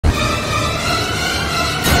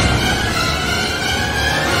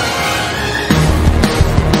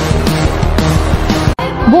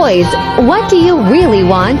Boys, what do you really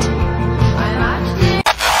want? Relax.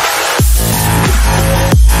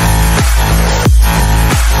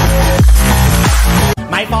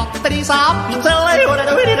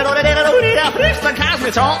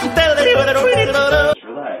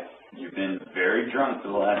 You've been very drunk for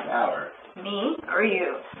the last hour. Me or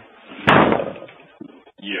you?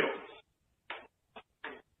 You.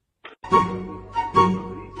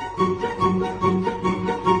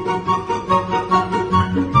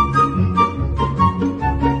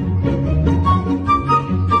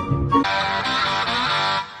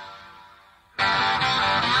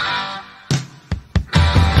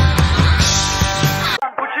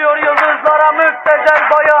 Uçuyor yıldızlara müptezel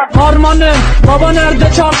bayan. Harmanım, baba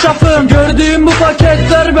nerede çarşafım? Gördüğüm bu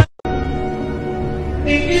paketler ben...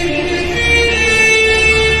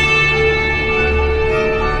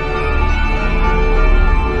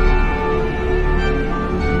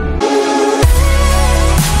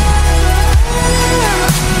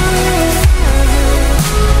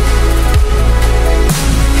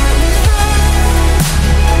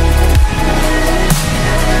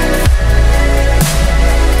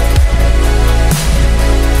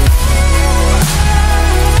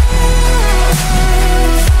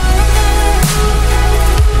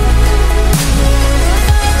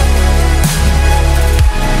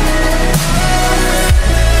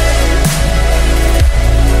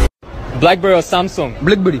 BlackBerry or Samsung?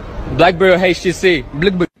 BlackBerry. BlackBerry or HTC?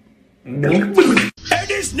 BlackBerry. And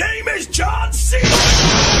his name is John C.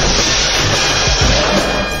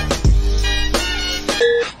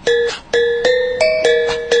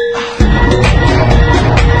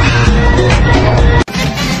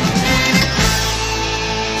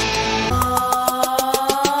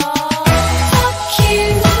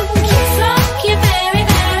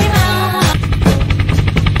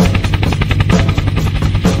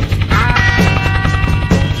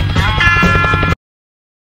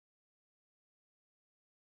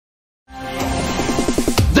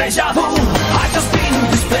 Deja vu, I've just been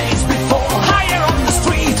in this place before. Higher on the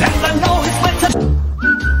street and I know it's better.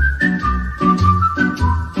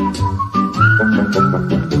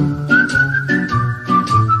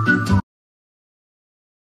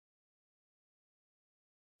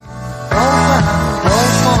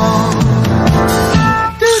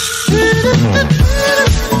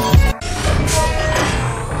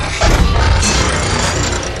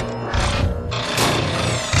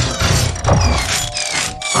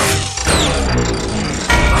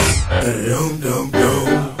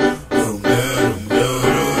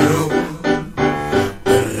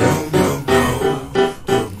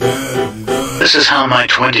 This is how my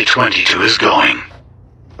 2022 is going.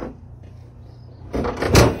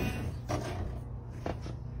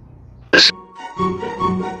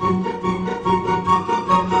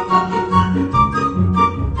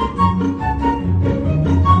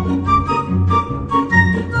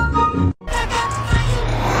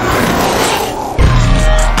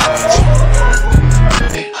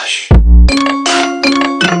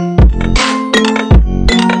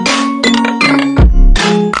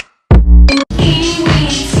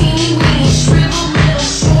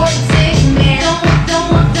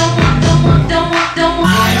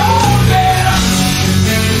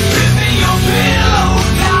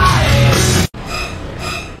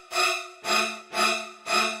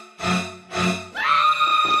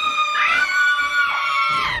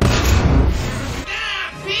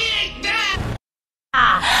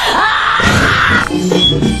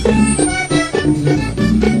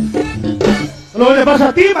 Lo que le pasa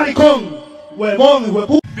a ti, maricón, huevón,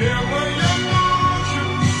 huepu.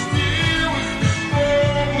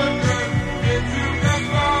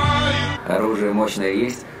 Оружие мощное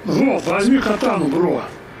есть? Вот, возьми катану, бро.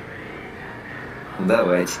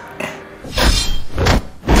 Давайте.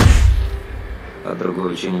 А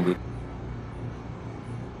другое что-нибудь?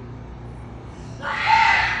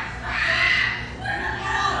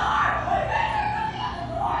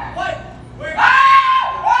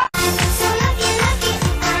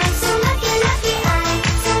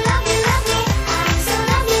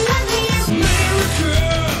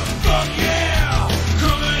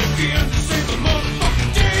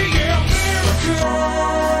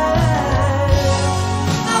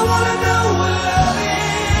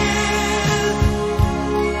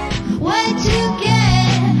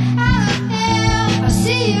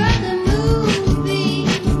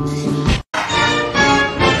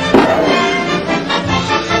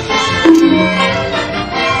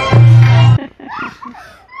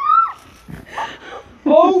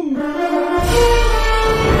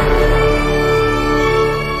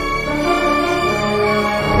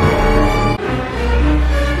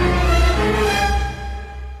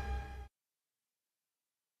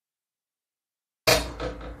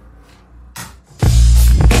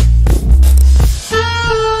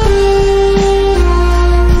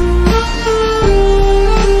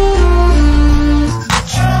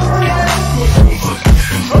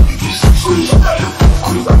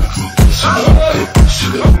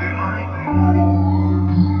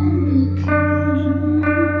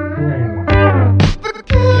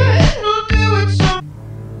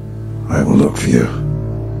 you.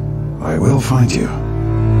 I will find you.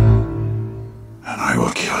 And I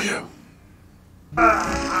will kill you.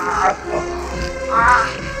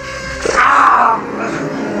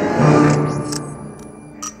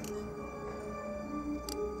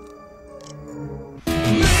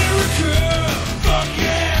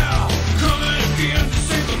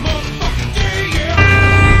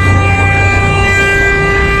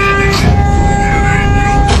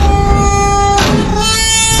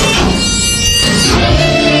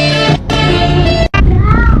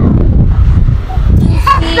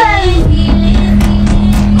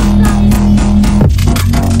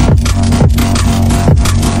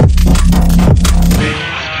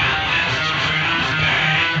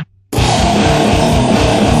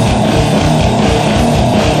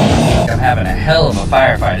 Having a hell of a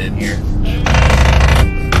firefight in here.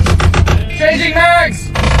 Changing mags!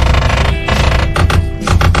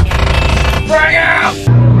 Frag out!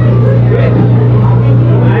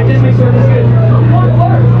 Alright, just make sure this is good.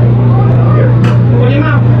 Put him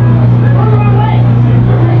out.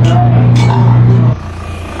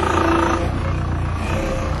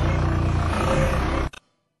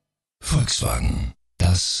 Volkswagen,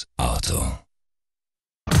 das Auto.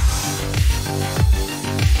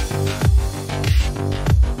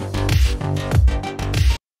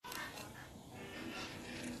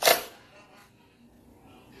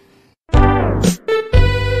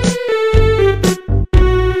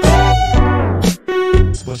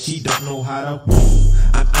 But she don't know how to woo.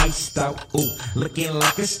 I'm iced out, ooh, looking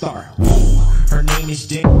like a star. Woo. Her name is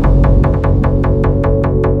Jen.